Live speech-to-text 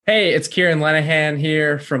Hey, it's Kieran Lenahan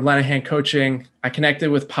here from Lenahan Coaching. I connected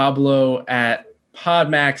with Pablo at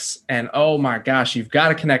Podmax, and oh my gosh, you've got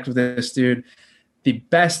to connect with this dude. The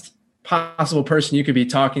best possible person you could be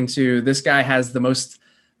talking to. This guy has the most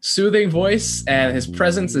soothing voice, and his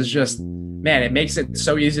presence is just, man, it makes it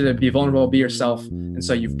so easy to be vulnerable, be yourself. And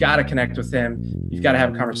so you've got to connect with him. You've got to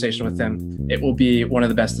have a conversation with him. It will be one of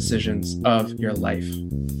the best decisions of your life.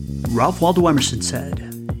 Ralph Waldo Emerson said,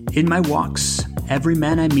 "In my walks, every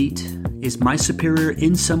man I meet is my superior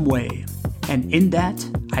in some way, and in that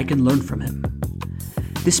I can learn from him."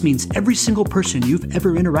 This means every single person you've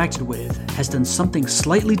ever interacted with has done something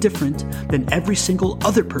slightly different than every single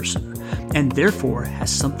other person, and therefore has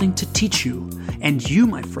something to teach you, and you,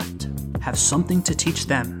 my friend, have something to teach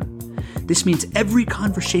them. This means every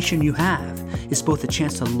conversation you have is both a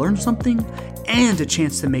chance to learn something and a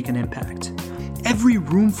chance to make an impact. Every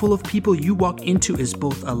room full of people you walk into is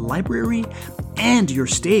both a library and your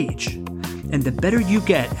stage. And the better you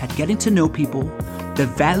get at getting to know people, the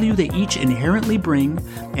value they each inherently bring,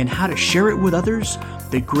 and how to share it with others,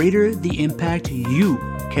 the greater the impact you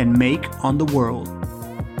can make on the world.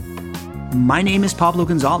 My name is Pablo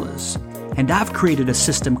Gonzalez, and I've created a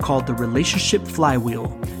system called the Relationship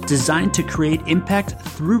Flywheel, designed to create impact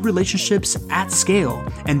through relationships at scale.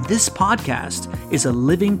 And this podcast is a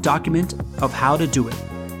living document of how to do it.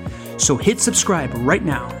 So hit subscribe right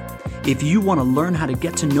now if you want to learn how to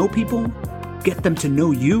get to know people, get them to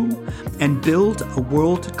know you, and build a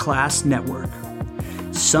world-class network.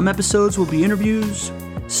 Some episodes will be interviews,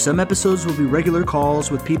 some episodes will be regular calls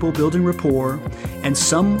with people building rapport, and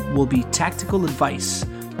some will be tactical advice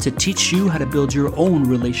to teach you how to build your own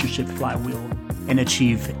relationship flywheel and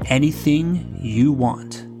achieve anything you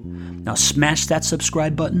want. Now smash that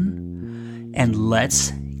subscribe button and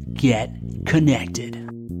let's get connected.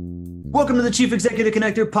 Welcome to the Chief Executive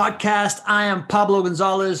Connector podcast. I am Pablo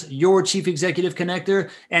Gonzalez, your Chief Executive Connector,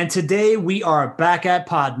 and today we are back at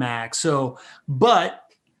Podmax. But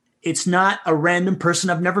it's not a random person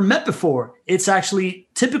I've never met before. It's actually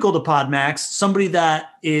typical to Podmax, somebody that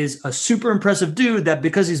is a super impressive dude that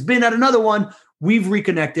because he's been at another one, we've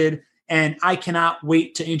reconnected, and I cannot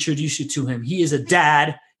wait to introduce you to him. He is a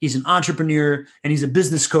dad, he's an entrepreneur, and he's a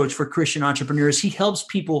business coach for Christian entrepreneurs. He helps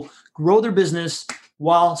people grow their business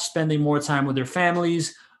while spending more time with their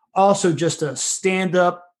families. Also just a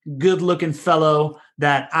stand-up, good-looking fellow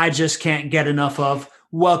that I just can't get enough of.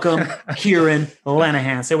 Welcome, Kieran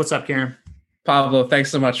Lenahan. Say what's up, Kieran. Pablo, thanks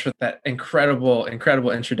so much for that incredible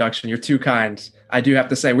introduction. You're too kind. I do have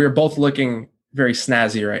to say, we're both looking very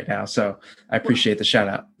snazzy right now, so I appreciate the shout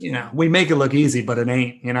out. You know, we make it look easy, but it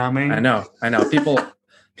ain't. You know what I mean? I know. People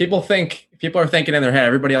are thinking in their head.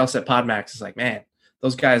 Everybody else at Podmax is like, man,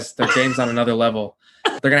 those guys, their game's on another level.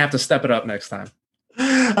 They're gonna have to step it up next time.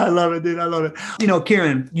 I love it, dude. I love it. You know,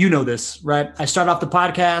 Kieran, you know this, right? I start off the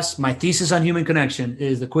podcast. My thesis on human connection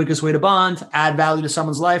is the quickest way to bond, add value to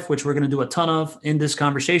someone's life, which we're going to do a ton of in this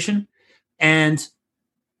conversation, and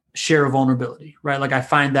share a vulnerability, right? Like I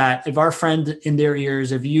find that if our friend in their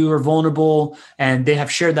ears, if you are vulnerable and they have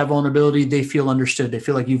shared that vulnerability, they feel understood. They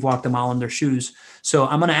feel like you've walked them all in their shoes. So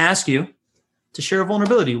I'm going to ask you to share a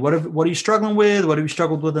vulnerability. What are you struggling with? What have you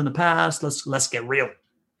struggled with in the past? Let's get real.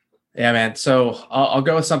 Yeah, man. So I'll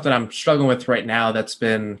go with something I'm struggling with right now that's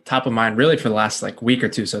been top of mind really for the last week or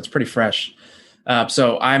two. So it's pretty fresh.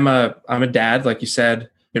 So I'm a dad, like you said,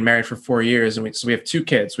 been married for 4 years. And we have two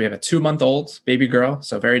kids. We have a 2-month-old baby girl,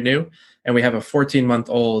 so very new. And we have a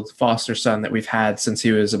 14-month-old foster son that we've had since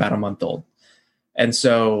he was about a month old. And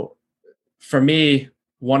so for me,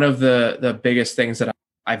 one of the biggest things that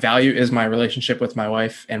I value is my relationship with my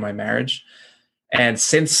wife and my marriage. And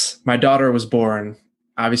since my daughter was born,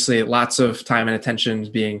 obviously lots of time and attention is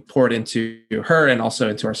being poured into her and also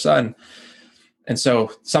into our son. And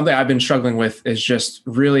so something I've been struggling with is just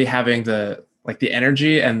really having the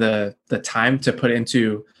energy and the time to put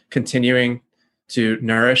into continuing to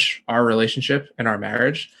nourish our relationship and our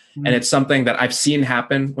marriage. Mm-hmm. And it's something that I've seen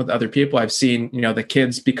happen with other people. I've seen, the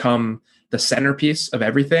kids become the centerpiece of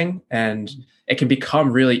everything, and it can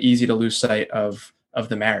become really easy to lose sight of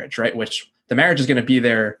the marriage, right? Which the marriage is going to be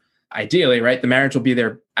there ideally, right? The marriage will be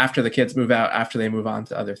there after the kids move out, after they move on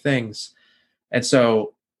to other things. And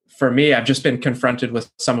so for me, I've just been confronted with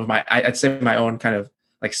some of I'd say my own kind of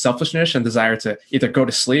selfishness and desire to either go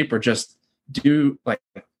to sleep or just do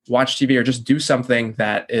watch TV or just do something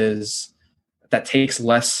that takes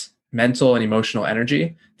less mental and emotional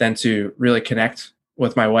energy than to really connect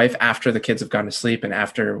with my wife after the kids have gone to sleep and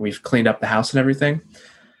after we've cleaned up the house and everything.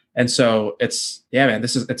 And so it's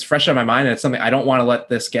fresh on my mind, and it's something I don't want to let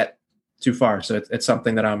this get too far. So it's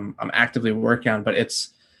something that I'm actively working on, but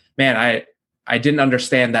I didn't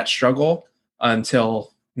understand that struggle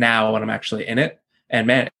until now when I'm actually in it. And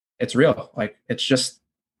man, it's real. Like it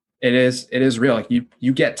is real. Like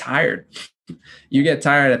you get tired. You get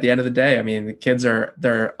tired at the end of the day. I mean, the kids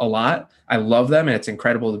they're a lot. I love them and it's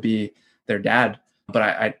incredible to be their dad.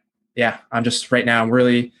 But I'm just right now, I'm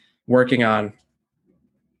really working on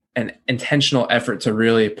an intentional effort to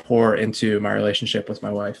really pour into my relationship with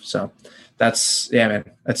my wife. So that's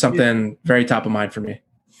something very top of mind for me.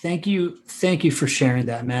 Thank you for sharing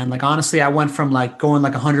that, man. Like, honestly, I went from like going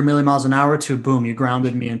like 100 million miles an hour to boom, you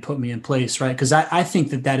grounded me and put me in place, right? Because I think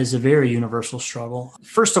that is a very universal struggle.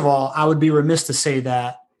 First of all, I would be remiss to say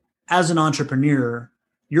that as an entrepreneur,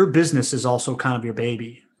 your business is also kind of your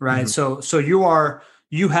baby, right? Mm-hmm. So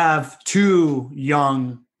you have two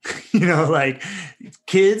young, like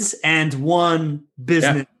kids and one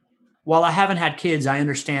business. Yeah. While I haven't had kids, I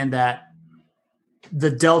understand that the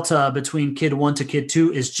delta between kid 1 to kid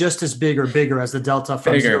 2 is just as big or bigger as the delta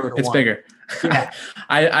from 0 to 1. It's bigger. Yeah.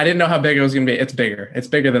 I didn't know how big it was going to be. It's bigger. It's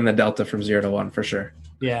bigger than the delta from 0 to 1 for sure.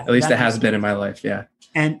 Yeah. At least it has been in my life. Yeah.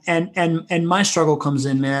 And my struggle comes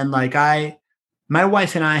in, man. Like my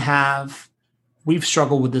wife and we've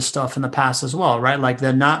struggled with this stuff in the past as well, right? Like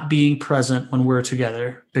the not being present when we're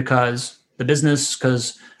together because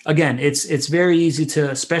again, it's very easy to,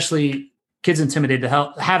 especially kids intimidated,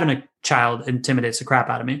 having a child intimidates the crap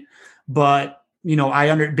out of me. But,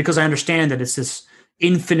 because I understand that it's this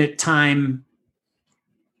infinite time.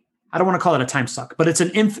 I don't want to call it a time suck, but it's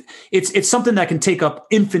something that can take up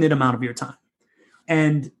infinite amount of your time.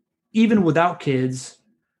 And even without kids,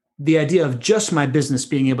 the idea of just my business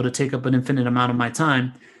being able to take up an infinite amount of my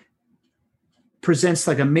time presents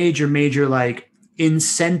like a major, like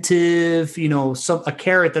incentive, a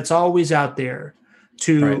carrot that's always out there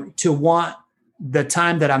to want the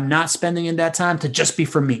time that I'm not spending in that time to just be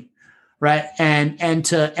for me. Right. And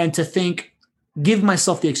to think, give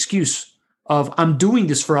myself the excuse of I'm doing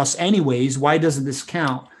this for us anyways. Why doesn't this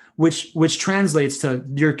count? Which translates to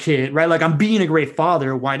your kid, right? Like I'm being a great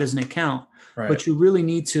father. Why doesn't it count? Right. But you really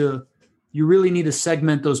need to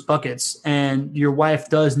segment those buckets, and your wife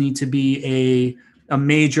does need to be a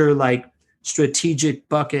major like strategic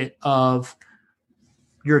bucket of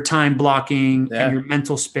your time blocking and your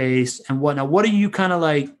mental space and whatnot. What are you kind of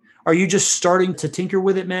like? Are you just starting to tinker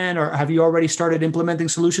with it, man? Or have you already started implementing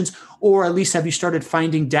solutions? Or at least have you started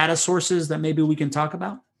finding data sources that maybe we can talk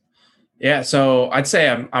about? Yeah. So I'd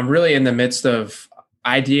say I'm really in the midst of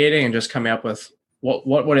ideating and just coming up with what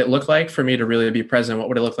would it look like for me to really be present? What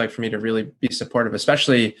would it look like for me to really be supportive,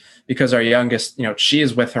 especially because our youngest, she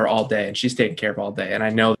is with her all day and she's taken care of all day. And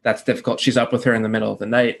I know that's difficult. She's up with her in the middle of the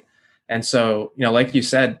night. And so, like you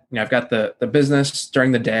said, I've got the business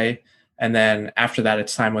during the day. And then after that,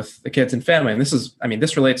 it's time with the kids and family. And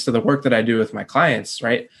this relates to the work that I do with my clients,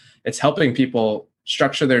 right? It's helping people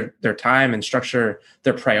structure their time and structure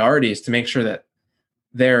their priorities to make sure that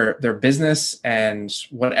their business and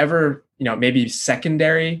whatever, maybe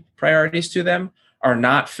secondary priorities to them are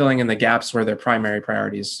not filling in the gaps where their primary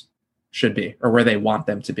priorities should be or where they want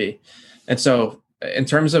them to be. And so in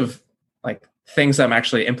terms of like things I'm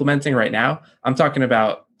actually implementing right now, I'm talking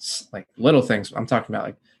about like little things. I'm talking about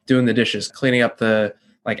like doing the dishes, cleaning up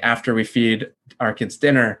after we feed our kids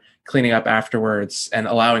dinner, cleaning up afterwards and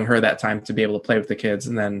allowing her that time to be able to play with the kids.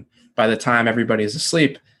 And then by the time everybody's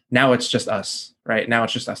asleep, now it's just us, right? Now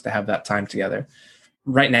it's just us to have that time together.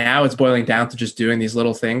 Right now it's boiling down to just doing these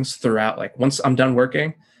little things throughout. Like once I'm done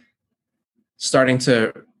working, starting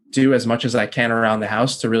to do as much as I can around the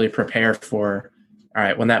house to really prepare for, all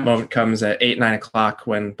right, when that moment comes at 8, 9 o'clock,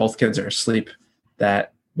 when both kids are asleep,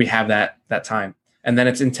 that we have that time. And then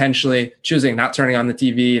it's intentionally choosing not turning on the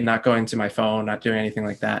TV and not going to my phone, not doing anything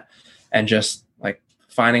like that. And just like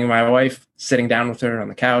finding my wife, sitting down with her on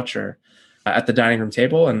the couch or at the dining room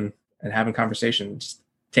table and having conversations,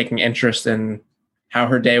 taking interest in how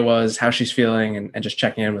her day was, how she's feeling, and just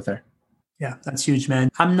checking in with her. Yeah, that's huge, man.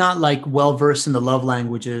 I'm not like well-versed in the love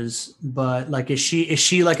languages, but like, is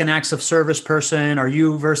she like an acts of service person? Are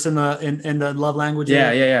you versed in the love languages?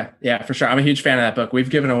 Yeah, for sure. I'm a huge fan of that book. We've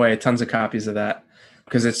given away tons of copies of that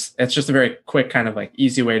because it's just a very quick kind of like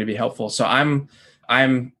easy way to be helpful. So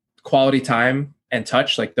I'm quality time and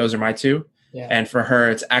touch. Like those are my two. Yeah. And for her,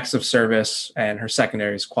 it's acts of service and her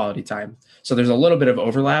secondary is quality time. So there's a little bit of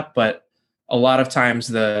overlap, but a lot of times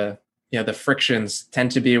the frictions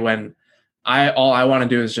tend to be when all I want to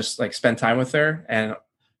do is just like spend time with her and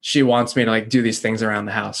she wants me to like do these things around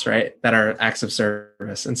the house, right? That are acts of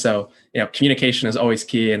service. And so, communication is always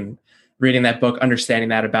key, and reading that book, understanding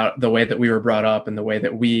that about the way that we were brought up and the way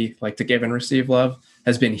that we like to give and receive love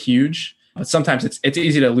has been huge. But sometimes it's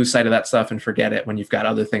easy to lose sight of that stuff and forget it when you've got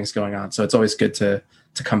other things going on. So it's always good to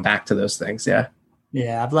come back to those things. Yeah.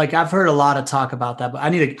 Yeah, I've heard a lot of talk about that, but I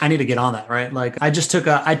need to get on that, right? Like I took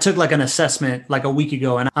like an assessment like a week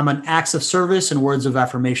ago, and I'm an acts of service and words of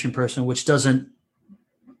affirmation person, which doesn't,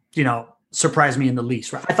 surprise me in the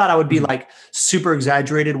least, right? I thought I would be like super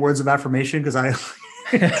exaggerated words of affirmation because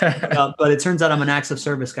but it turns out I'm an acts of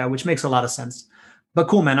service guy, which makes a lot of sense. But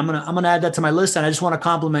cool, man. I'm gonna add that to my list, and I just want to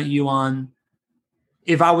compliment you on,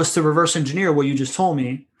 if I was to reverse engineer what you just told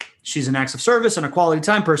me, she's an acts of service and a quality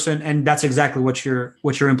time person, and that's exactly what you're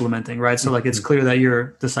implementing, right? So like it's clear that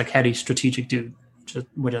you're this like heady strategic dude,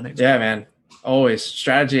 which I think. Yeah, man. Always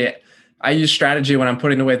strategy. I use strategy when I'm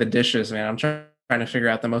putting away the dishes, man. I'm trying to figure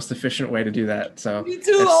out the most efficient way to do that. So me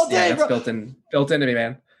too, all day, that's built into me,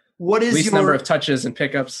 man. What is least number of touches and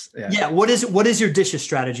pickups? Yeah. What is your dishes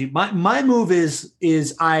strategy? My move is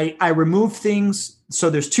I remove things. So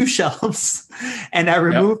there's 2 shelves, and I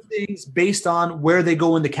remove things based on where they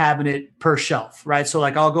go in the cabinet per shelf, right? So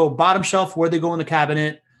like I'll go bottom shelf where they go in the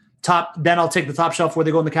cabinet, top. Then I'll take the top shelf where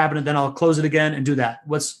they go in the cabinet. Then I'll close it again and do that.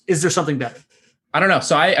 Is there something better? I don't know.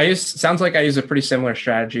 So sounds like I use a pretty similar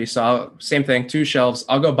strategy. So same thing, 2 shelves.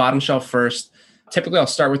 I'll go bottom shelf first. Typically, I'll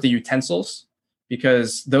start with the utensils,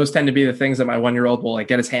 because those tend to be the things that my 1-year-old will like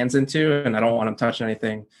get his hands into, and I don't want him touching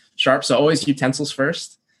anything sharp. So always utensils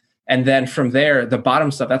first. And then from there, the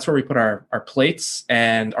bottom stuff, that's where we put our plates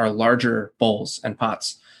and our larger bowls and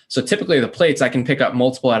pots. So typically the plates, I can pick up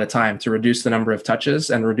multiple at a time to reduce the number of touches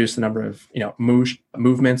and reduce the number of,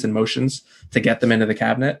 movements and motions to get them into the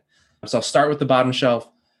cabinet. So I'll start with the bottom shelf.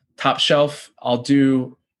 Top shelf, I'll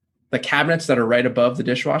do the cabinets that are right above the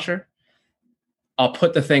dishwasher. I'll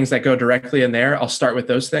put the things that go directly in there. I'll start with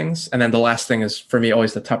those things. And then the last thing is for me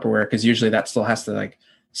always the Tupperware, because usually that still has to like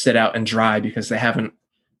sit out and dry, because they haven't,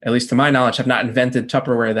 at least to my knowledge, have not invented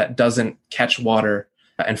Tupperware that doesn't catch water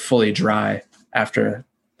and fully dry after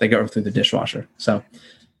they go through the dishwasher. So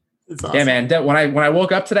awesome. Yeah, man. When I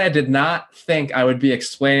woke up today, I did not think I would be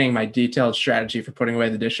explaining my detailed strategy for putting away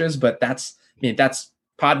the dishes, but that's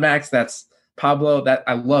PodMax, that's Pablo, that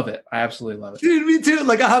I love it. I absolutely love it. Dude, me too.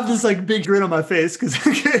 Like I have this like big grin on my face because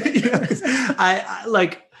I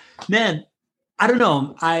like, man, I don't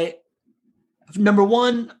know. Number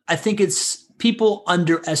one, I think it's people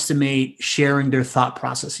underestimate sharing their thought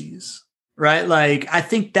processes, right? Like I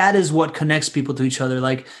think that is what connects people to each other.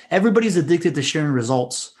 Like everybody's addicted to sharing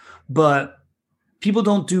results, but people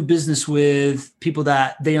don't do business with people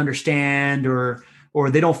that they understand or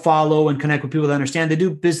they don't follow and connect with people that understand. They do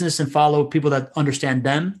business and follow people that understand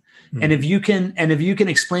them. Mm-hmm. And if you can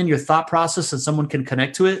explain your thought process and someone can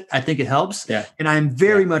connect to it, I think it helps. Yeah. And I'm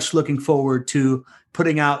very much looking forward to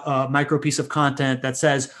putting out a micro piece of content that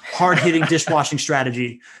says hard hitting dishwashing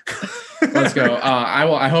strategy. Let's go.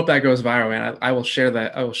 I hope that goes viral, man. I will share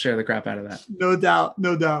that. I will share the crap out of that. No doubt.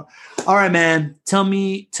 All right, man. Tell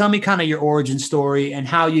me kind of your origin story and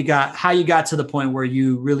how you got to the point where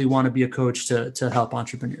you really want to be a coach to help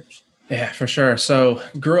entrepreneurs. Yeah, for sure. So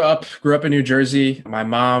grew up in New Jersey. My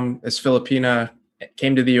mom is Filipina,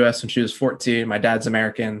 came to the US when she was 14. My dad's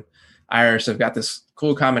American, Irish. So I've got this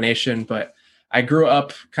cool combination, but I grew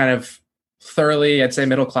up kind of thoroughly, I'd say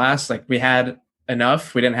middle class. Like we had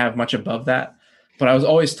enough. We didn't have much above that. But I was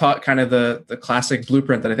always taught kind of the classic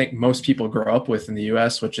blueprint that I think most people grow up with in the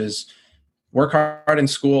US, which is work hard in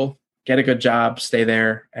school, get a good job, stay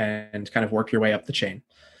there, and kind of work your way up the chain.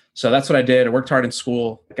 So that's what I did. I worked hard in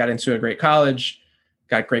school, got into a great college,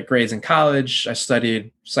 got great grades in college. I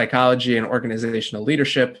studied psychology and organizational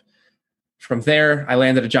leadership. From there, I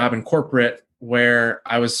landed a job in corporate where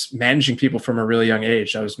I was managing people from a really young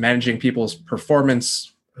age. I was managing people's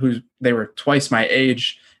performance, they were twice my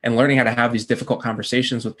age, and learning how to have these difficult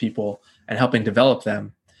conversations with people and helping develop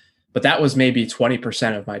them. But that was maybe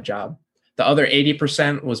 20% of my job. The other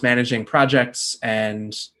 80% was managing projects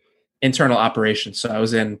and internal operations. So I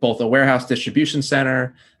was in both a warehouse distribution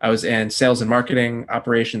center, I was in sales and marketing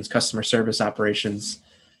operations, customer service operations.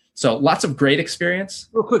 So lots of great experience.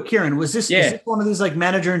 Real quick, Kieran, is this one of these like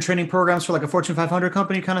manager and training programs for like a Fortune 500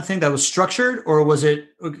 company kind of thing that was structured, or was it?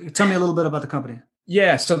 Tell me a little bit about the company.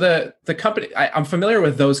 Yeah, so the company, I'm familiar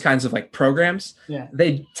with those kinds of like programs. Yeah,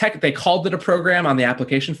 they called it a program on the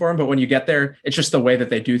application form, but when you get there, it's just the way that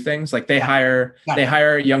they do things. Like they hire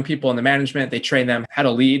young people in the management, they train them how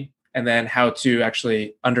to lead, and then how to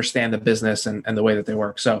actually understand the business and the way that they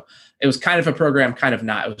work. So it was kind of a program, kind of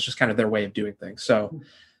not. It was just kind of their way of doing things. So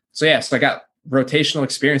I got rotational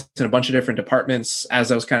experience in a bunch of different departments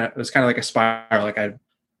as it was kind of like a spiral. Like I'd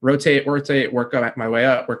rotate, work my way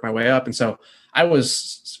up. And so I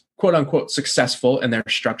was quote unquote successful in their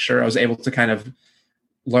structure. I was able to kind of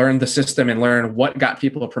learn the system and learn what got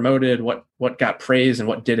people promoted, what got praise and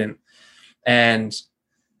what didn't. And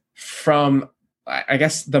from, I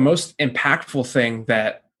guess, the most impactful thing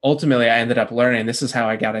that ultimately I ended up learning, this is how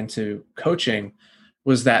I got into coaching,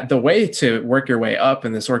 was that the way to work your way up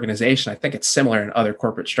in this organization, I think it's similar in other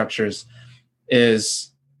corporate structures,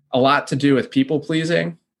 is a lot to do with people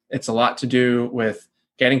pleasing. It's a lot to do with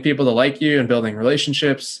getting people to like you and building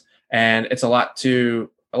relationships. And it's a lot to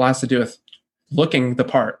do with looking the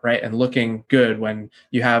part, right? And looking good when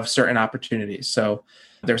you have certain opportunities. So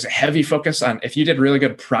there's a heavy focus on, if you did really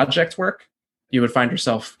good project work, you would find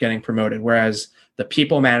yourself getting promoted. Whereas the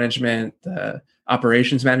people management, the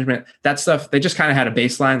operations management, that stuff, they just kind of had a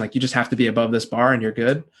baseline. Like, you just have to be above this bar and you're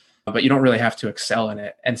good, but you don't really have to excel in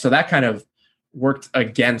it. And so that kind of worked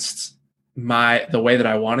against the way that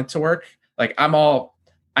I wanted to work. Like, I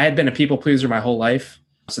had been a people pleaser my whole life.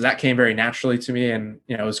 So that came very naturally to me, and,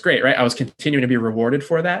 it was great, right? I was continuing to be rewarded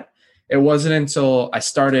for that. It wasn't until I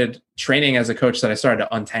started training as a coach that I started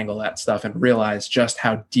to untangle that stuff and realize just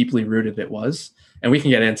how deeply rooted it was. And we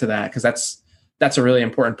can get into that, because that's a really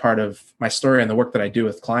important part of my story and the work that I do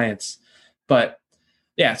with clients. But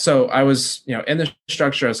yeah, so I was, in the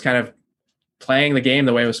structure, I was kind of playing the game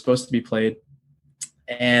the way it was supposed to be played.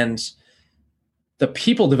 And the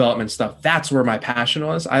people development stuff, that's where my passion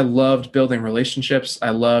was. I loved building relationships.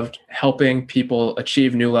 I loved helping people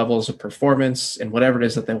achieve new levels of performance in whatever it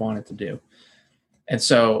is that they wanted to do. And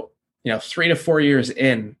so, 3 to 4 years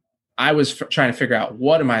in, I was trying to figure out,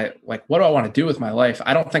 what do I want to do with my life?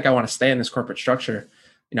 I don't think I want to stay in this corporate structure.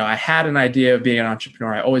 I had an idea of being an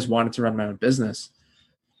entrepreneur. I always wanted to run my own business.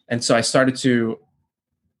 And so I started to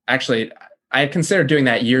I had considered doing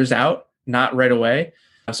that years out, not right away.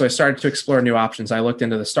 So I started to explore new options. I looked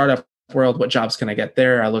into the startup world. What jobs can I get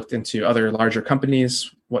there? I looked into other larger companies,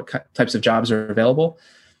 what types of jobs are available,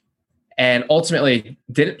 and ultimately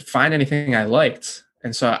didn't find anything I liked.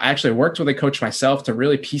 And so I actually worked with a coach myself to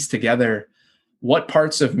really piece together, what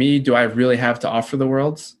parts of me do I really have to offer the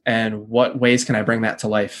world, and what ways can I bring that to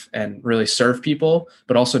life and really serve people,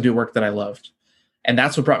 but also do work that I loved. And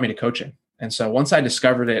that's what brought me to coaching. And so once I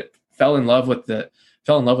discovered it, fell in love with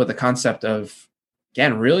the concept of,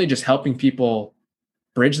 again, really just helping people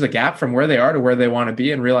bridge the gap from where they are to where they want to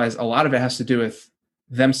be, and realize a lot of it has to do with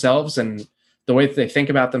themselves and the way that they think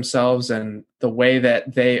about themselves and the way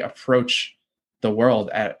that they approach the world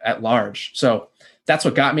at large. So that's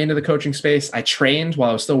what got me into the coaching space. I trained while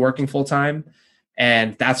I was still working full time.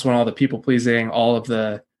 And that's when all the people pleasing,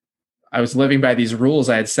 I was living by these rules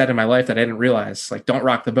I had set in my life that I didn't realize, like, don't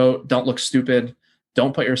rock the boat, don't look stupid,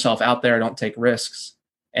 don't put yourself out there, don't take risks,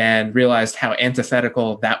 and realized how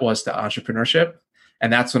antithetical that was to entrepreneurship.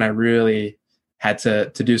 And that's when I really had to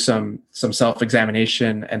do some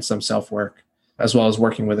self-examination and some self-work, as well as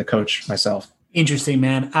working with a coach myself. Interesting,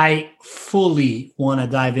 man. I fully want to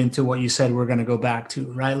dive into what you said we're going to go back to,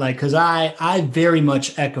 right? Like, because I very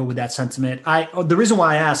much echo with that sentiment. The reason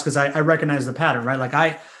why I ask is I recognize the pattern, right? Like,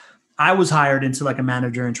 I was hired into like a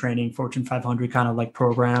manager in training, Fortune 500 kind of like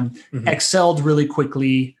program, excelled really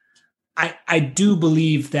quickly. I do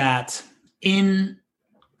believe that in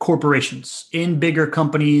corporations, in bigger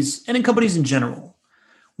companies, and in companies in general,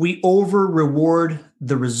 we over reward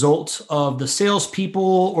the result of the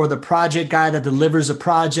salespeople or the project guy that delivers a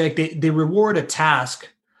project. They reward a task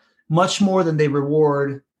much more than they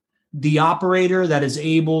reward the operator that is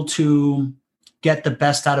able to get the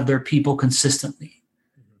best out of their people consistently.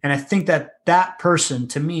 And I think that person,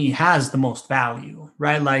 to me, has the most value,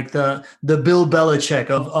 right? Like the Bill Belichick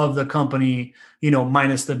of the company,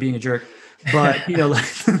 minus the being a jerk. But, like the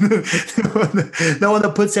one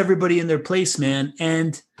that puts everybody in their place, man.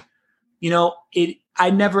 And, I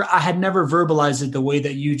had never verbalized it the way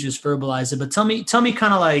that you just verbalized it. But tell me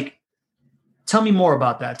kind of like, tell me more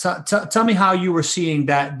about that. Tell me how you were seeing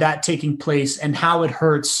that taking place and how it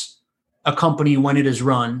hurts a company when it is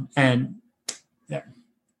run. And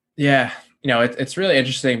yeah, it's really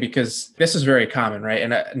interesting, because this is very common, right?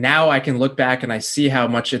 And now I can look back and I see how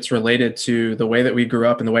much it's related to the way that we grew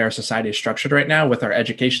up and the way our society is structured right now with our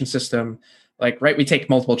education system. Like, right, we take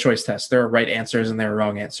multiple choice tests. There are right answers and there are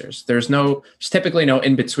wrong answers. There's typically no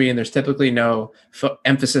in between. There's typically no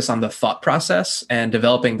emphasis on the thought process and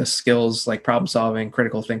developing the skills like problem solving,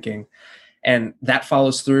 critical thinking. And that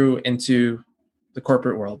follows through into the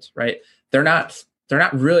corporate world, right? They're not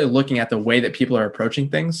really looking at the way that people are approaching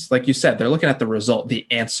things. Like you said, they're looking at the result, the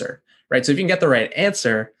answer, right? So if you can get the right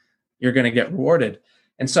answer, you're going to get rewarded.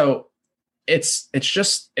 And so it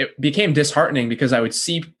became disheartening, because I would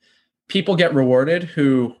see people get rewarded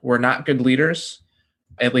who were not good leaders,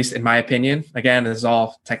 at least in my opinion, again, this is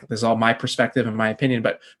all my perspective and my opinion,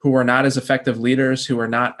 but who were not as effective leaders, who were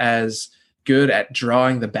not as good at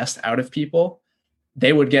drawing the best out of people,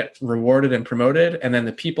 they would get rewarded and promoted. And then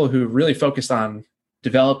the people who really focused on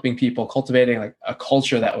developing people, cultivating like a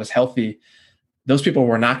culture that was healthy, those people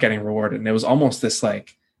were not getting rewarded. And it was almost this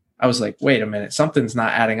like, I was like, wait a minute, something's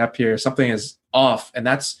not adding up here. Something is off. And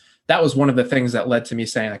that was one of the things that led to me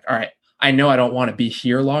saying like, all right, I know I don't want to be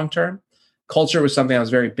here long-term. Culture was something I was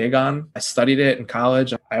very big on. I studied it in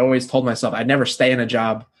college. I always told myself I'd never stay in a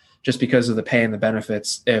job just because of the pay and the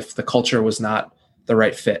benefits if the culture was not the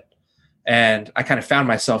right fit. And I kind of found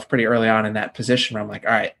myself pretty early on in that position where I'm like,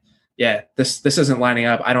 all right, yeah, this isn't lining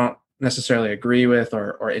up. I don't necessarily agree with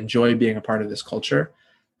or enjoy being a part of this culture.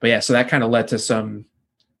 But yeah, so that kind of led to some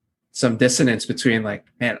dissonance between like,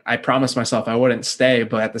 man, I promised myself I wouldn't stay,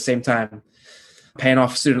 but at the same time, paying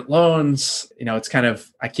off student loans, it's kind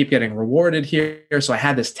of, I keep getting rewarded here. So I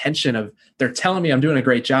had this tension of they're telling me I'm doing a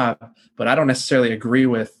great job, but I don't necessarily agree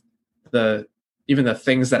with even the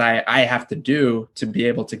things that I have to do to be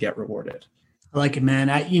able to get rewarded. I like it, man.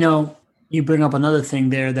 You bring up another thing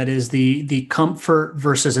there that is the comfort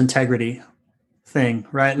versus integrity thing,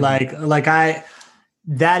 right?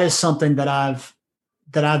 Mm-hmm. That is something that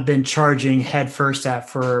I've been charging headfirst at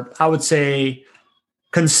for, I would say,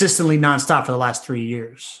 consistently nonstop for the last 3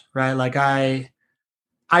 years, right? Like I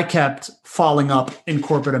kept falling up in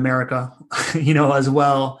corporate America, as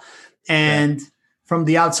well. And from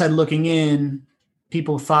the outside looking in,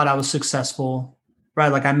 people thought I was successful, right?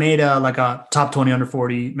 Like I made a top 20 under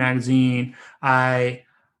 40 magazine. I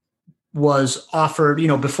was offered,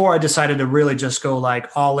 before I decided to really just go like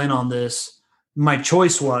all in on this, my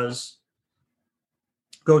choice was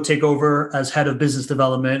go take over as head of business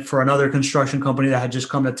development for another construction company that had just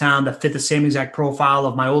come to town that fit the same exact profile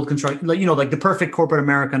of my old construction, like the perfect corporate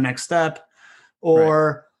America next step,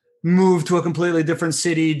 or move to a completely different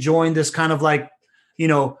city, join this kind of like,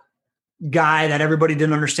 guy that everybody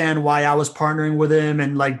didn't understand why I was partnering with him,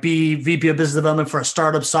 and like be VP of business development for a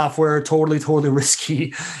startup software, totally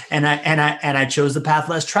risky. And I chose the path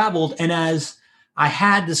less traveled. And as I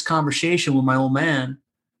had this conversation with my old man,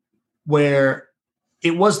 where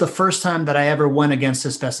it was the first time that I ever went against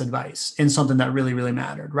his best advice in something that really, really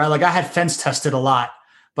mattered, right? Like I had fence tested a lot,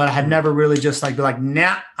 but I had never really just like, be like,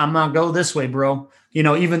 nah, I'm not go this way, bro.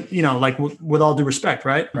 Even, like with all due respect.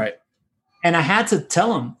 Right. Right. And I had to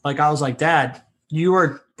tell him, like, I was like, Dad, you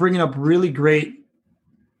are bringing up really great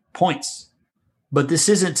points, but this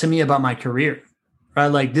isn't to me about my career, right?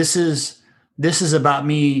 Like this is about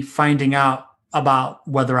me finding out about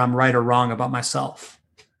whether I'm right or wrong about myself.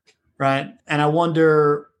 Right. And I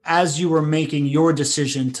wonder, as you were making your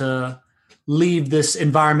decision to leave this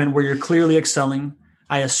environment where you're clearly excelling,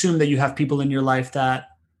 I assume that you have people in your life that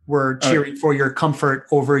were cheering for your comfort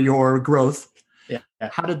over your growth. Yeah.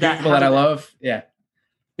 How did that? People that I love. Yeah.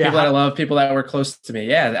 People that I love, people that were close to me.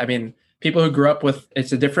 Yeah. I mean, people who grew up with,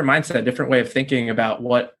 it's a different mindset, a different way of thinking about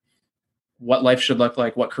what life should look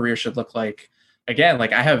like, what career should look like. Again,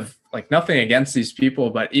 like I have like nothing against these people,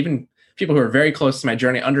 but even people who are very close to my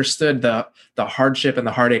journey understood the hardship and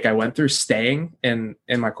the heartache I went through staying in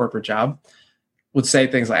my corporate job, would say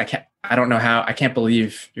things like, I don't know how, I can't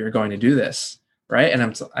believe you're going to do this. Right. And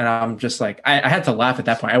I'm just like, I had to laugh at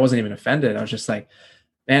that point. I wasn't even offended. I was just like,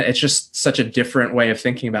 man, it's just such a different way of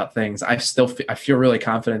thinking about things. I feel really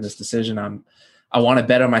confident in this decision. I want to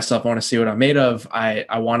bet on myself. I want to see what I'm made of. I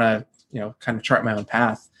want to, kind of chart my own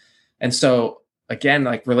path. And so again,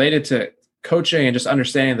 like related to coaching and just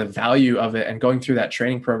understanding the value of it and going through that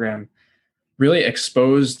training program really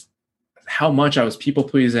exposed how much I was people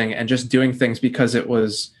pleasing and just doing things because it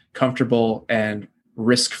was comfortable and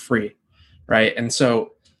risk-free. Right. And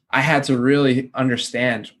so I had to really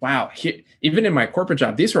understand, wow, even in my corporate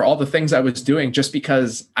job, these were all the things I was doing just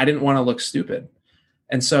because I didn't want to look stupid.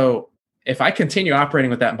 And so if I continue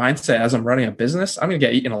operating with that mindset as I'm running a business, I'm going to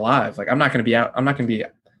get eaten alive. Like I'm not going to be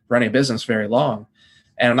running a business very long,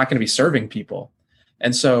 and I'm not going to be serving people.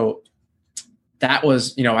 And so that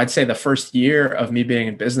was, I'd say the first year of me being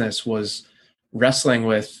in business was wrestling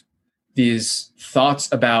with these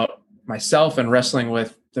thoughts about myself and wrestling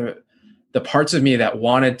with the parts of me that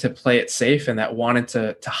wanted to play it safe and that wanted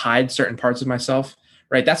to hide certain parts of myself,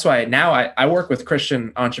 right? That's why now I work with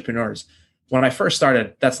Christian entrepreneurs. When I first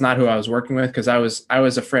started, that's not who I was working with because I was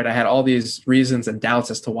afraid. I had all these reasons and doubts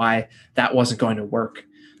as to why that wasn't going to work,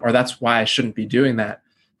 or that's why I shouldn't be doing that.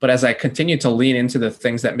 But as I continued to lean into the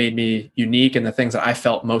things that made me unique and the things that I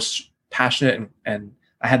felt most passionate and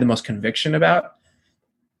I had the most conviction about,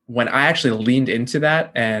 when I actually leaned into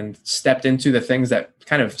that and stepped into the things that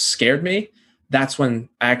kind of scared me, that's when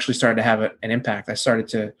I actually started to have an impact. I started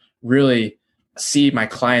to really see my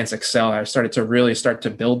clients excel. I started to really start to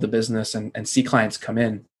build the business and see clients come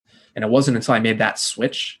in. And it wasn't until I made that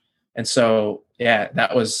switch. And so, yeah,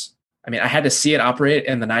 that was, I mean, I had to see it operate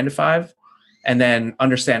in the 9 to 5 and then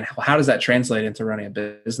understand how does that translate into running a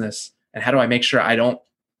business? And how do I make sure I don't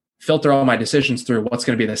filter all my decisions through what's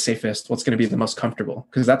going to be the safest, what's going to be the most comfortable?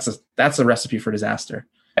 Because that's a recipe for disaster,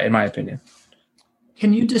 in my opinion.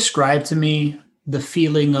 Can you describe to me the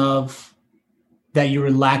feeling of that you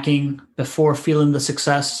were lacking before feeling the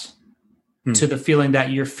success to the feeling that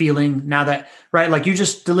you're feeling now that, right? Like you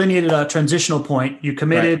just delineated a transitional point. You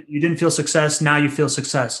committed, right. You didn't feel success. Now you feel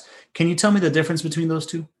success. Can you tell me the difference between those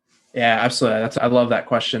two? Yeah, absolutely. I love that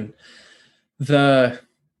question.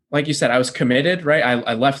 Like you said, I was committed, right?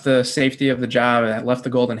 I left the safety of the job and I left the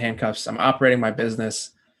golden handcuffs. I'm operating my business.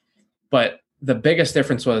 But the biggest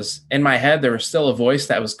difference was in my head, there was still a voice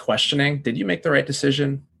that was questioning, did you make the right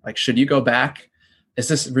decision? Like, should you go back? Is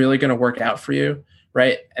this really going to work out for you?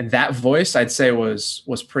 Right. And that voice, I'd say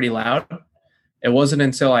was pretty loud. It wasn't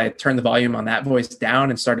until I turned the volume on that voice down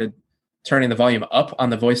and started turning the volume up on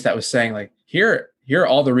the voice that was saying like, here are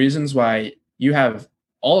all the reasons why you have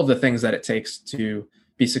all of the things that it takes to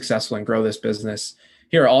be successful and grow this business.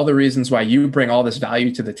 Here are all the reasons why you bring all this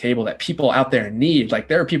value to the table that people out there need. Like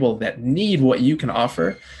there are people that need what you can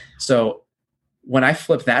offer. So when I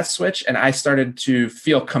flipped that switch and I started to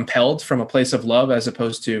feel compelled from a place of love, as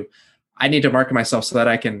opposed to, I need to market myself so that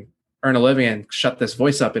I can earn a living and shut this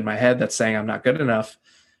voice up in my head that's saying I'm not good enough.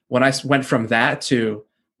 When I went from that to,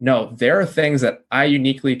 no, there are things that I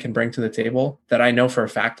uniquely can bring to the table that I know for a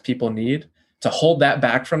fact people need. To hold that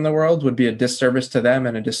back from the world would be a disservice to them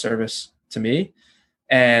and a disservice to me.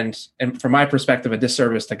 And from my perspective, a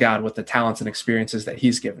disservice to God with the talents and experiences that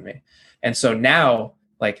he's given me. And so now,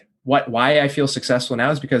 like why I feel successful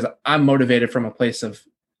now is because I'm motivated from a place of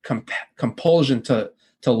compulsion to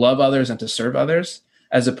love others and to serve others,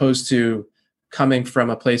 as opposed to coming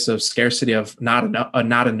from a place of scarcity of not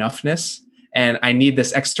enoughness. And I need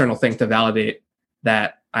this external thing to validate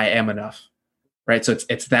that I am enough. Right. So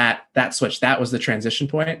it's that switch. That was the transition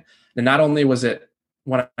point. And not only was it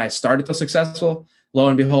when I started to successful, lo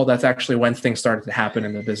and behold, that's actually when things started to happen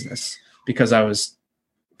in the business, because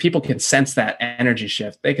people can sense that energy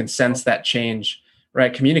shift. They can sense that change,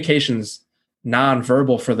 right? Communication's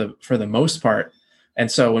nonverbal for the most part.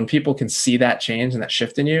 And so when people can see that change and that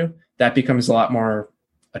shift in you, that becomes a lot more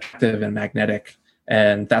attractive and magnetic.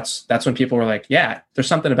 And that's when people were like, yeah, there's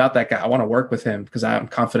something about that guy. I want to work with him because I'm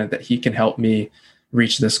confident that he can help me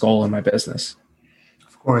reach this goal in my business.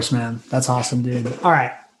 Of course, man. That's awesome, dude. All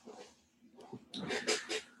right.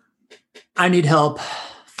 I need help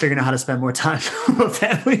figuring out how to spend more time with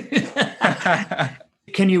family.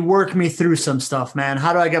 Can you work me through some stuff, man?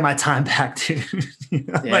 How do I get my time back, dude?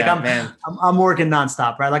 I'm working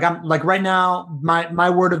nonstop, right? Like right now, my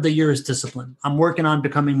word of the year is discipline. I'm working on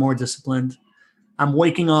becoming more disciplined. I'm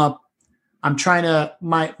waking up. I'm trying to,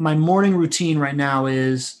 my morning routine right now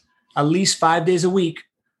is at least 5 days a week.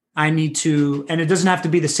 I need to, and it doesn't have to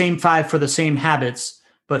be the same 5 for the same habits,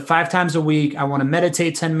 but 5 times a week, I want to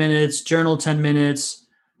meditate 10 minutes, journal 10 minutes,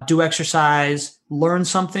 do exercise, learn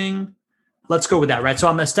something. Let's go with that, right? So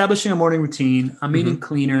I'm establishing a morning routine. I'm eating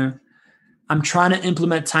cleaner. I'm trying to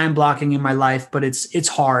implement time blocking in my life, but it's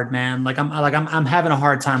hard, man. I'm having a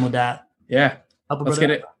hard time with that. Yeah. Let's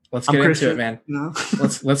get into it, man. You know?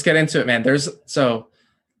 let's get into it, man. So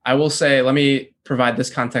I will say, let me provide this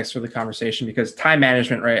context for the conversation, because time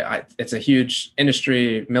management, right? It's a huge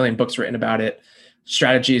industry, 1 million books written about it,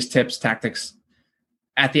 strategies, tips, tactics.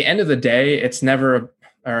 At the end of the day,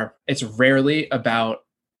 it's rarely about,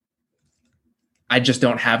 I just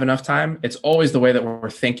don't have enough time. It's always the way that we're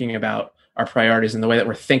thinking about our priorities and the way that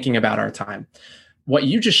we're thinking about our time. What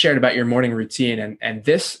you just shared about your morning routine, and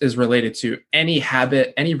this is related to any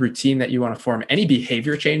habit, any routine that you want to form, any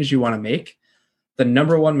behavior change you want to make. The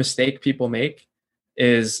number one mistake people make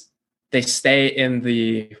is they stay in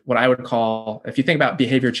what I would call, if you think about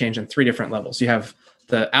behavior change in 3 different levels, you have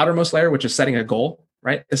the outermost layer, which is setting a goal,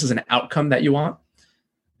 right? This is an outcome that you want.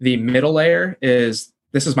 The middle layer is,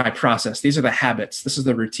 this is my process. These are the habits. This is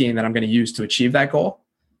the routine that I'm going to use to achieve that goal.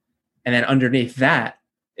 And then underneath that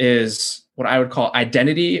is what I would call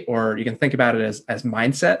identity, or you can think about it as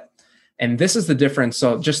mindset. And this is the difference.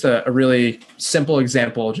 So just a really simple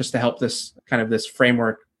example, just to help this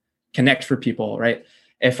framework connect for people, right?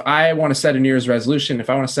 If I want to set a New Year's resolution, if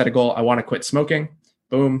I want to set a goal, I want to quit smoking,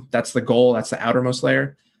 boom, that's the goal. That's the outermost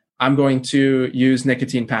layer. I'm going to use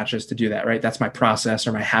nicotine patches to do that, right? That's my process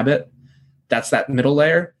or my habit. That's that middle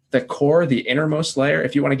layer. The core, the innermost layer,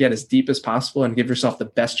 if you want to get as deep as possible and give yourself the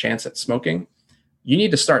best chance at smoking, you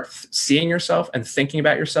need to start seeing yourself and thinking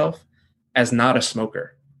about yourself as not a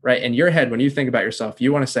smoker, right? In your head, when you think about yourself,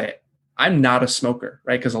 you want to say, I'm not a smoker,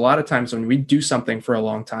 right? Because a lot of times when we do something for a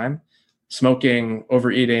long time, smoking,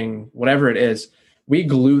 overeating, whatever it is, we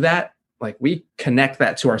glue that, like we connect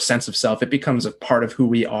that to our sense of self. It becomes a part of who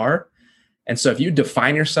we are. And so if you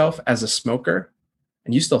define yourself as a smoker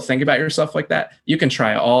and you still think about yourself like that, you can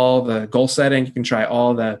try all the goal setting, you can try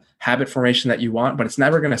all the habit formation that you want, but it's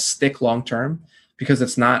never going to stick long term because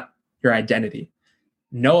it's not your identity.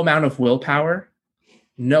 No amount of willpower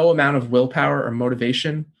or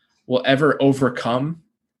motivation will ever overcome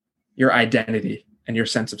your identity and your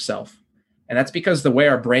sense of self. And that's because the way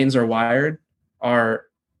our brains are wired are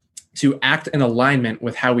to act in alignment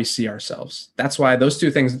with how we see ourselves. That's why those two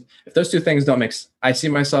things, if those two things don't mix, I see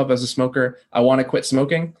myself as a smoker, I want to quit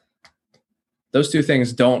smoking, those two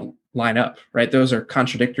things don't line up, right? Those are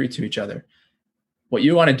contradictory to each other. What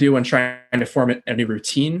you want to do when trying to form a new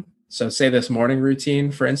routine, so say this morning routine,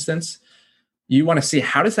 for instance, you want to see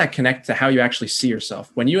how does that connect to how you actually see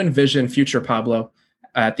yourself. When you envision future Pablo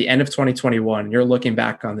at the end of 2021, you're looking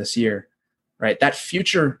back on this year, right? That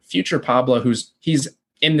future Pablo, he's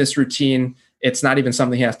in this routine, it's not even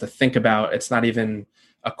something he has to think about. It's not even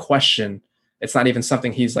a question. It's not even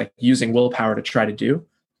something he's like using willpower to try to do.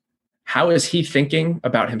 How is he thinking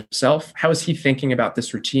about himself? How is he thinking about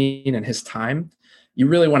this routine and his time? You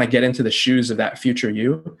really want to get into the shoes of that future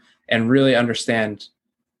you and really understand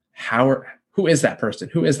who is that person?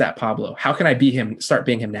 Who is that Pablo? How can I be him, start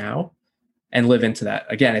being him now and live into that?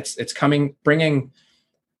 Again, it's bringing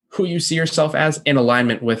who you see yourself as in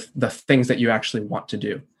alignment with the things that you actually want to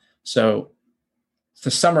do. So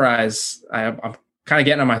to summarize, I'm kind of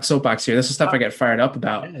getting on my soapbox here. This is stuff I get fired up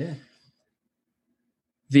about. Yeah.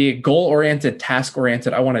 The goal-oriented,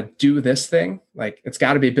 task-oriented, I want to do this thing. Like it's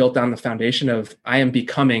got to be built on the foundation of I am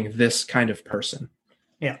becoming this kind of person.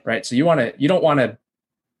 Yeah. Right. So you don't want to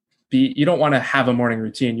have a morning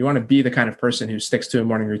routine. You want to be the kind of person who sticks to a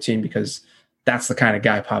morning routine because that's the kind of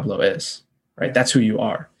guy Pablo is, right? Yeah. That's who you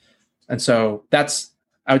are. And so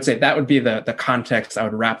I would say that would be the context I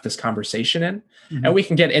would wrap this conversation in. Mm-hmm. And we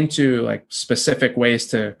can get into like specific ways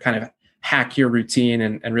to kind of hack your routine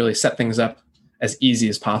and really set things up as easy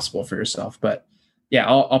as possible for yourself. But yeah,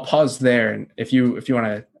 I'll pause there. And if you want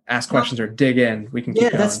to ask questions or dig in, we can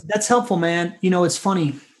keep going. That's helpful, man. You know, it's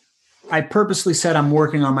funny. I purposely said I'm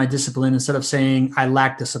working on my discipline instead of saying I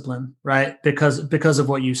lack discipline, right? Because of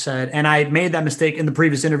what you said. And I made that mistake in the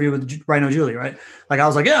previous interview with Rhino Julie, right? Like I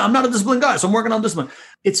was like, yeah, I'm not a disciplined guy, so I'm working on discipline.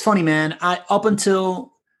 It's funny, man.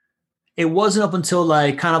 It wasn't up until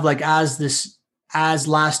like kind of like as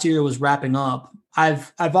last year was wrapping up,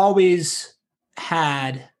 I've always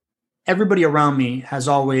had, everybody around me has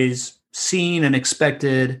always seen and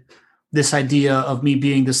expected this idea of me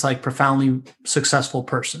being this like profoundly successful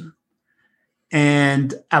person.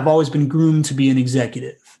 And I've always been groomed to be an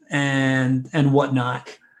executive and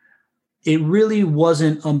whatnot. It really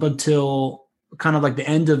wasn't up until kind of like the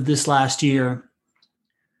end of this last year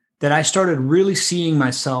that I started really seeing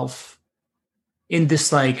myself in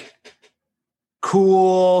this like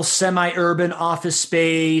cool semi-urban office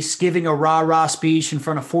space, giving a rah-rah speech in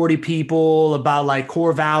front of 40 people about like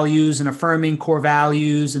core values and affirming core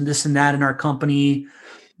values and this and that in our company,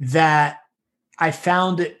 that I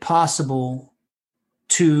found it possible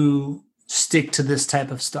to stick to this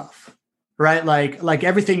type of stuff, right? Like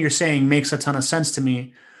everything you're saying makes a ton of sense to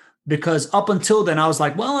me, because up until then I was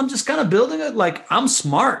like, well, I'm just kind of building it. Like I'm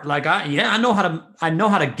smart. Like I know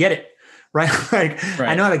how to get it. Right. Like right.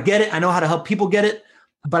 I know how to get it. I know how to help people get it,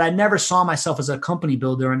 but I never saw myself as a company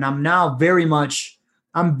builder. And I'm now very much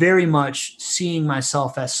seeing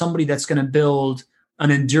myself as somebody that's going to build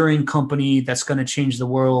an enduring company that's going to change the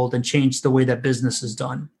world and change the way that business is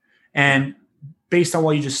done. And based on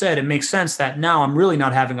what you just said, it makes sense that now I'm really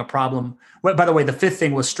not having a problem. Well, by the way, the fifth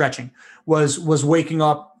thing was stretching, was waking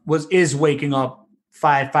up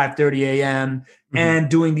 5:30 a.m. and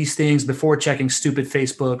doing these things before checking stupid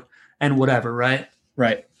Facebook and whatever, right?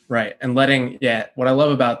 Right. And what I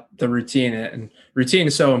love about the routine, and routine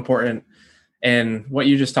is so important, and what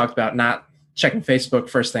you just talked about, not checking Facebook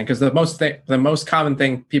first thing, because the most common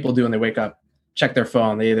thing people do when they wake up, check their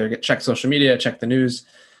phone. They either check social media, check the news.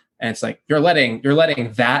 And it's like, you're letting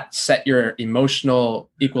that set your emotional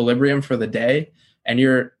equilibrium for the day. And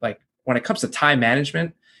you're like, when it comes to time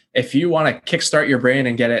management, if you want to kickstart your brain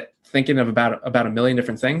and get it thinking of about a million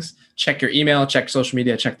different things, check your email, check social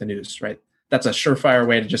media, check the news, right? That's a surefire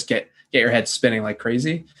way to just get your head spinning like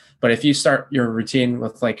crazy. But if you start your routine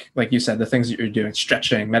with like you said, the things that you're doing,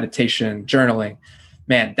 stretching, meditation, journaling,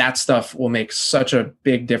 man, that stuff will make such a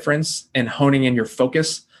big difference in honing in your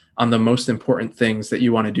focus on the most important things that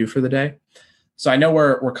you want to do for the day. So I know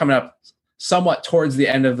we're coming up somewhat towards the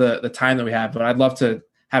end of the time that we have, but I'd love to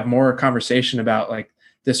have more conversation about like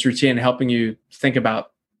this routine and helping you think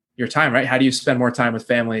about your time, right? How do you spend more time with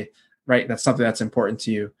family, right? That's something that's important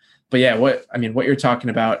to you. But yeah, what you're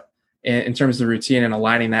talking about in terms of the routine and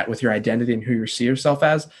aligning that with your identity and who you see yourself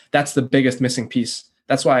as, that's the biggest missing piece.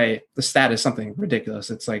 That's why the stat is something ridiculous.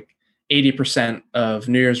 It's like 80% of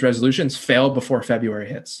New Year's resolutions fail before February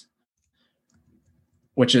hits,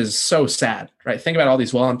 which is so sad, right? Think about all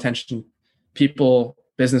these well-intentioned people,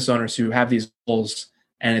 business owners who have these goals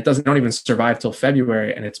and it don't even survive till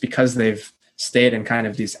February. And it's because they've stayed in kind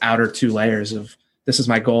of these outer two layers of this is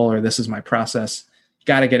my goal or this is my process. You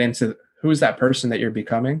got to get into who is that person that you're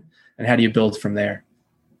becoming and how do you build from there?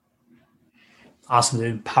 Awesome,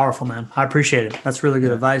 dude. Powerful, man. I appreciate it. That's really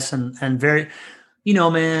good advice and very,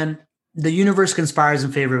 man, the universe conspires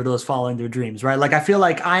in favor of those following their dreams, right? Like, I feel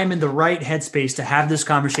like I am in the right headspace to have this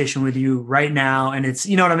conversation with you right now. And it's,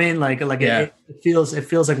 you know what I mean? It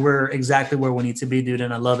feels like we're exactly where we need to be, dude.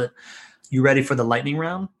 And I love it. You ready for the lightning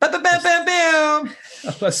round? Bam, bam, bam, bam, bam.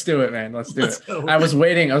 Let's do it, man. Let's do it. I was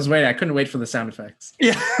waiting. I couldn't wait for the sound effects.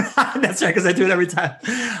 Yeah, that's right. Because I do it every time.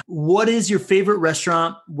 What is your favorite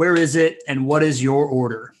restaurant? Where is it? And what is your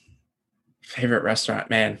order? Favorite restaurant,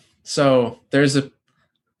 man. So there's a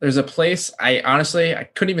place, I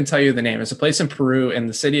couldn't even tell you the name. It's a place in Peru in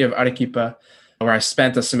the city of Arequipa where I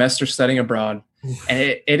spent a semester studying abroad.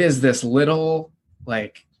 And it is this little,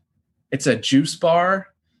 it's a juice bar,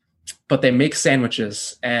 but they make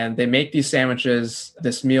sandwiches. And they make these sandwiches,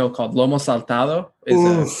 this meal called lomo saltado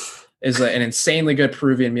is an insanely good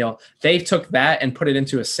Peruvian meal. They took that and put it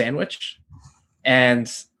into a sandwich.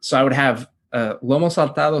 And so I would have a lomo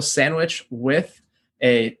saltado sandwich with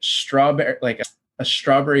a strawberry, a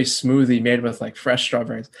strawberry smoothie made with fresh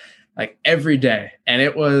strawberries, every day. And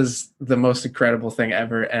it was the most incredible thing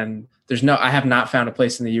ever. And I have not found a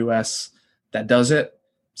place in the US that does it.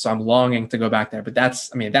 So I'm longing to go back there, but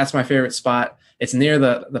that's my favorite spot. It's near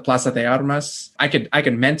the Plaza de Armas. I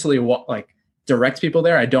could mentally direct people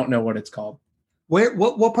there. I don't know what it's called.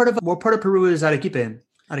 What part of Peru is Arequipa in?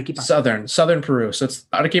 Arequipa. Southern Peru. So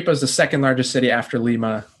Arequipa is the second largest city after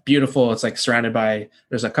Lima. Beautiful. It's surrounded by,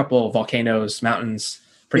 there's a couple of volcanoes, mountains,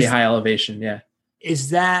 pretty high elevation. Yeah.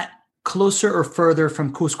 Is that closer or further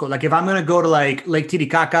from Cusco? If I'm going to go to Lake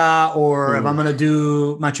Titicaca or if I'm going to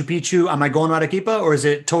do Machu Picchu, am I going to Arequipa or is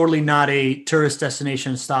it totally not a tourist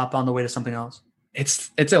destination stop on the way to something else? It's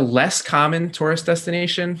a less common tourist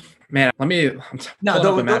destination. Man, I'm pulling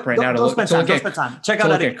up a map right now to look at Check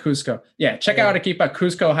out Cusco. Yeah, check out Arequipa.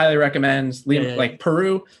 Cusco, highly recommend.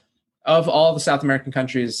 Peru, of all the South American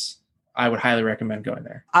countries, I would highly recommend going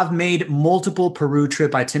there. I've made multiple Peru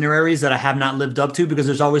trip itineraries that I have not lived up to because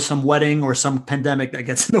there's always some wedding or some pandemic that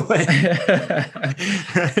gets in the way.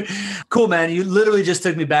 Cool, man. You literally just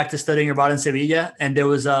took me back to studying abroad in Sevilla, and there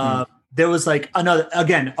was a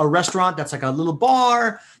restaurant that's a little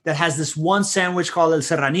bar that has this one sandwich called El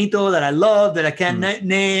Serranito that I love that I can't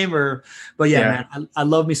name but man, I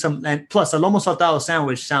love me some. And plus a lomo saltado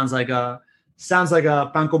sandwich sounds like a pan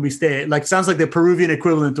con bistec, sounds like the Peruvian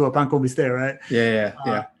equivalent to a pan con bistec, right?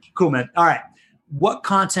 Yeah. Cool, man. All right. What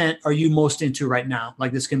content are you most into right now?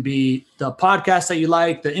 This can be the podcast that you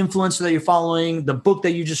like, the influencer that you're following, the book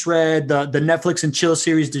that you just read, the Netflix and chill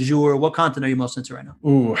series du jour. What content are you most into right now?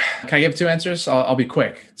 Ooh, can I give 2 answers? I'll be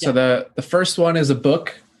quick. Yeah. So the first one is a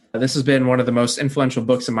book. This has been one of the most influential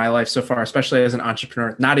books in my life so far, especially as an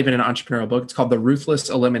entrepreneur, not even an entrepreneurial book. It's called The Ruthless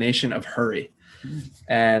Elimination of Hurry.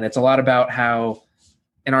 And it's a lot about how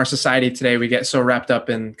in our society today, we get so wrapped up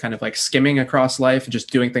in kind of skimming across life and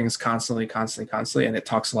just doing things constantly. And it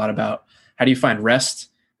talks a lot about how do you find rest?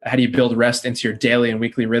 How do you build rest into your daily and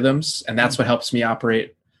weekly rhythms? And that's what helps me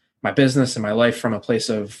operate my business and my life from a place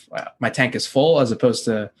of my tank is full as opposed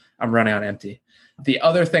to I'm running on empty. The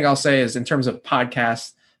other thing I'll say is in terms of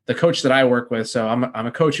podcasts, the coach that I work with, so I'm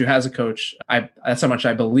a coach who has a coach. That's how much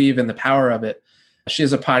I believe in the power of it. She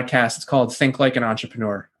has a podcast. It's called Think Like an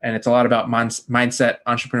Entrepreneur. And it's a lot about mindset,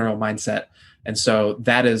 entrepreneurial mindset. And so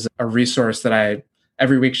that is a resource that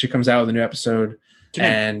every week she comes out with a new episode.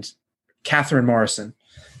 And Catherine Morrison.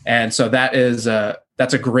 And so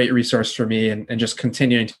that's a great resource for me and just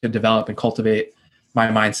continuing to develop and cultivate my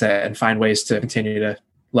mindset and find ways to continue to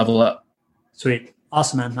level up. Sweet.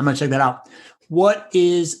 Awesome, man. I'm going to check that out. What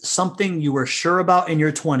is something you were sure about in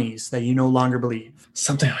your 20s that you no longer believe?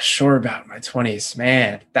 Something I was sure about in my 20s.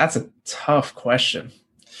 Man, that's a tough question.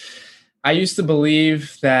 I used to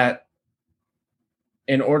believe that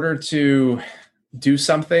in order to do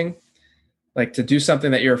something,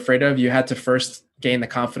 that you're afraid of, you had to first gain the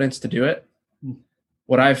confidence to do it.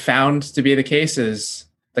 what I've found to be the case is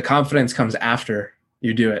the confidence comes after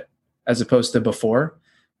you do it as opposed to before.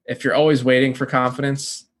 If you're always waiting for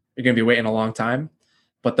confidence, you're going to be waiting a long time.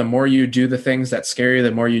 But the more you do the things that scare you,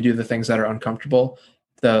 the more you do the things that are uncomfortable,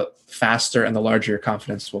 the faster and the larger your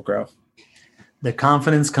confidence will grow. The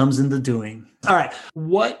confidence comes in the doing. All right.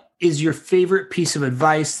 What is your favorite piece of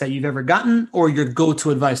advice that you've ever gotten, or your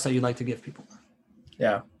go-to advice that you like to give people?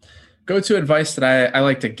 Yeah. Go-to advice that I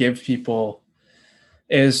like to give people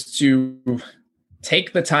is to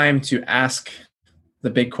take the time to ask the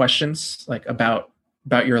big questions, like about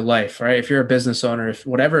your life, right? If you're a business owner, if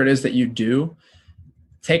whatever it is that you do,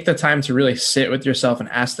 take the time to really sit with yourself and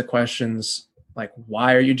ask the questions like,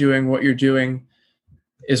 why are you doing what you're doing?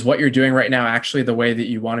 Is what you're doing right now actually the way that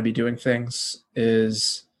you want to be doing things?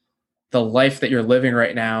 Is the life that you're living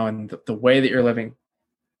right now and the way that you're living,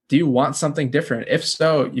 do you want something different? If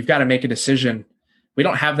so, you've got to make a decision. We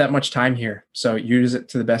don't have that much time here, so use it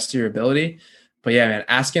to the best of your ability. But yeah, man,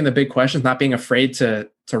 asking the big questions, not being afraid to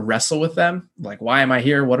wrestle with them. Like, why am I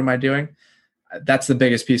here? What am I doing? That's the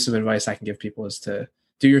biggest piece of advice I can give people, is to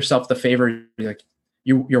do yourself the favor. Like,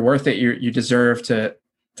 you're worth it. You deserve to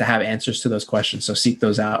have answers to those questions. So seek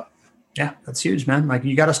those out. Yeah, that's huge, man. Like,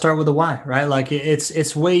 you got to start with the why, right? Like,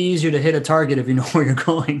 it's way easier to hit a target if you know where you're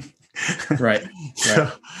going. Right. So,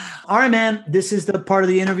 all right, man. This is the part of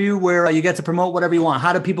the interview where you get to promote whatever you want.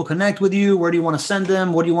 How do people connect with you? Where do you want to send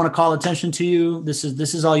them? What do you want to call attention to you? This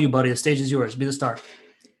is all you, buddy. The stage is yours. Be the star.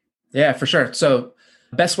 Yeah, for sure. So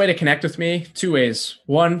best way to connect with me, two ways.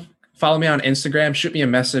 One, follow me on Instagram, shoot me a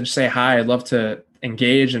message, say hi. I'd love to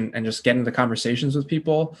engage and just get into conversations with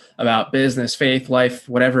people about business, faith, life,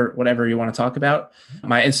 whatever you want to talk about.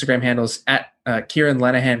 My Instagram handle is at Kieran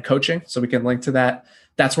Lenahan Coaching. So we can link to that.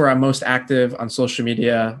 That's where I'm most active on social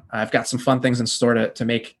media. I've got some fun things in store to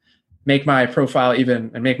make my profile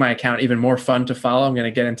and make my account even more fun to follow. I'm going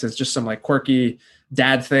to get into just some like quirky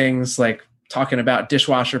dad things, like talking about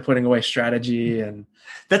dishwasher putting away strategy, and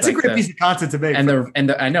that's like a great piece of content to make. And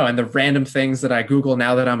the random things that I Google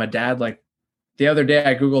now that I'm a dad. Like the other day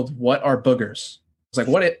I Googled, what are boogers? I was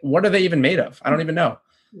like, what are they even made of? I don't even know.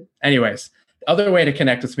 Anyways, the other way to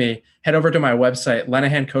connect with me, head over to my website,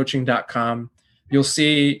 lenahancoaching.com. You'll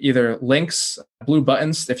see either links, blue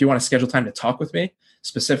buttons, if you want to schedule time to talk with me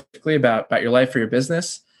specifically about your life or your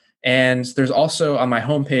business. And there's also on my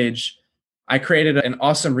homepage, I created an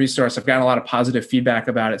awesome resource. I've gotten a lot of positive feedback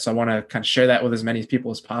about it, so I want to kind of share that with as many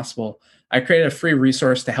people as possible. I created a free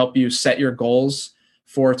resource to help you set your goals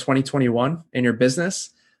for 2021 in your business,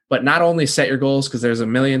 but not only set your goals, because there's a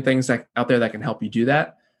million things out there that can help you do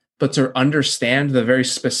that, but to understand the very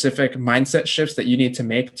specific mindset shifts that you need to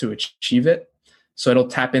make to achieve it. So it'll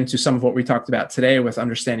tap into some of what we talked about today with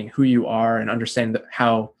understanding who you are and understanding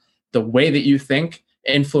how the way that you think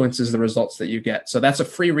influences the results that you get. So that's a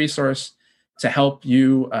free resource to help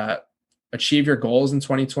you achieve your goals in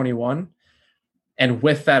 2021. And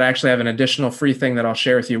with that, I actually have an additional free thing that I'll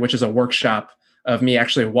share with you, which is a workshop of me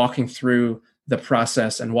actually walking through the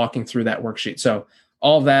process and walking through that worksheet. So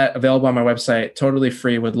all of that available on my website, totally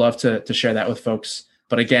free. Would love to share that with folks.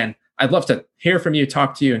 But again, I'd love to hear from you,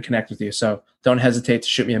 talk to you, and connect with you. So don't hesitate to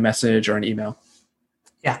shoot me a message or an email.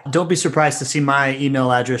 Yeah. Don't be surprised to see my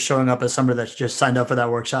email address showing up as somebody that's just signed up for that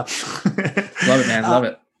workshop. Love it, man. Love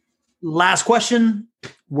it. Last question.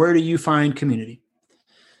 Where do you find community?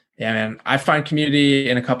 Yeah, man. I find community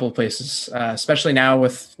in a couple of places, especially now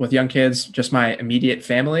with young kids, just my immediate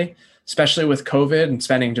family, especially with COVID and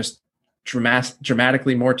spending just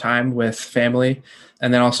dramatically more time with family,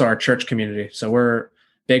 and then also our church community. So we're a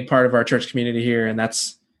big part of our church community here. And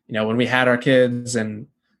that's, when we had our kids and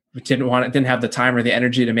we didn't have the time or the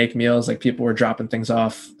energy to make meals, like people were dropping things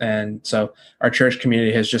off. And so our church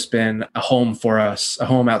community has just been a home for us, a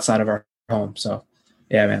home outside of our home. So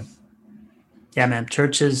yeah, man. Yeah, man.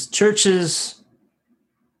 Churches,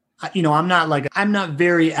 I'm not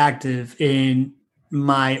very active in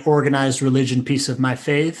my organized religion piece of my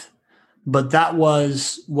faith, but that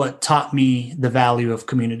was what taught me the value of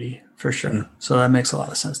community for sure. Mm. So that makes a lot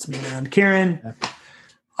of sense to me, man. Kieran,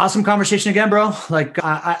 awesome conversation again, bro. Like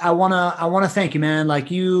I want to thank you, man.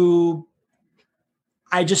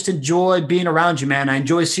 I just enjoy being around you, man. I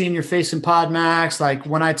enjoy seeing your face in PodMax. Like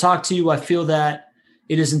when I talk to you, I feel that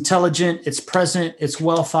it is intelligent, it's present, it's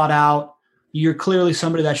well thought out. You're clearly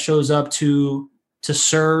somebody that shows up to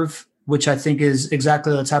serve, which I think is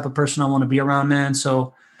exactly the type of person I want to be around, man.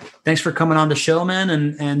 So thanks for coming on the show, man.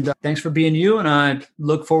 And thanks for being you. And I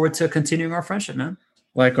look forward to continuing our friendship, man.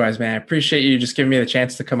 Likewise, man. I appreciate you just giving me the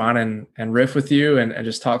chance to come on and riff with you and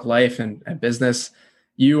just talk life and business.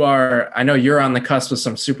 I know you're on the cusp of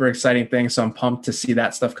some super exciting things. So I'm pumped to see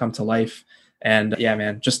that stuff come to life. And yeah,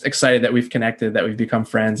 man, just excited that we've connected, that we've become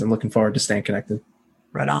friends, and looking forward to staying connected.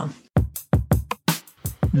 Right on.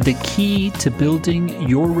 The key to building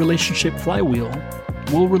your relationship flywheel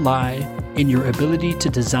will rely in your ability to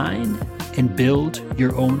design and build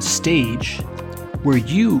your own stage where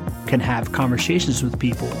you can have conversations with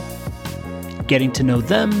people, getting to know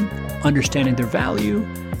them, understanding their value,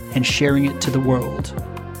 and sharing it to the world.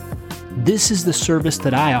 This is the service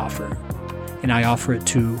that I offer, and I offer it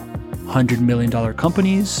to $100 million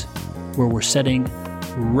companies where we're setting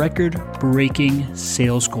record-breaking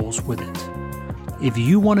sales goals with it. If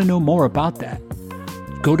you want to know more about that,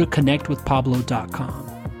 go to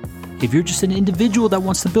connectwithpablo.com. If you're just an individual that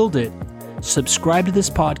wants to build it, subscribe to this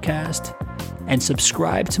podcast and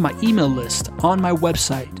subscribe to my email list on my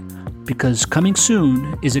website, because coming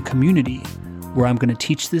soon is a community where I'm going to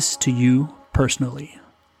teach this to you personally.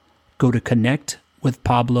 Go to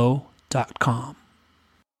connectwithpablo.com.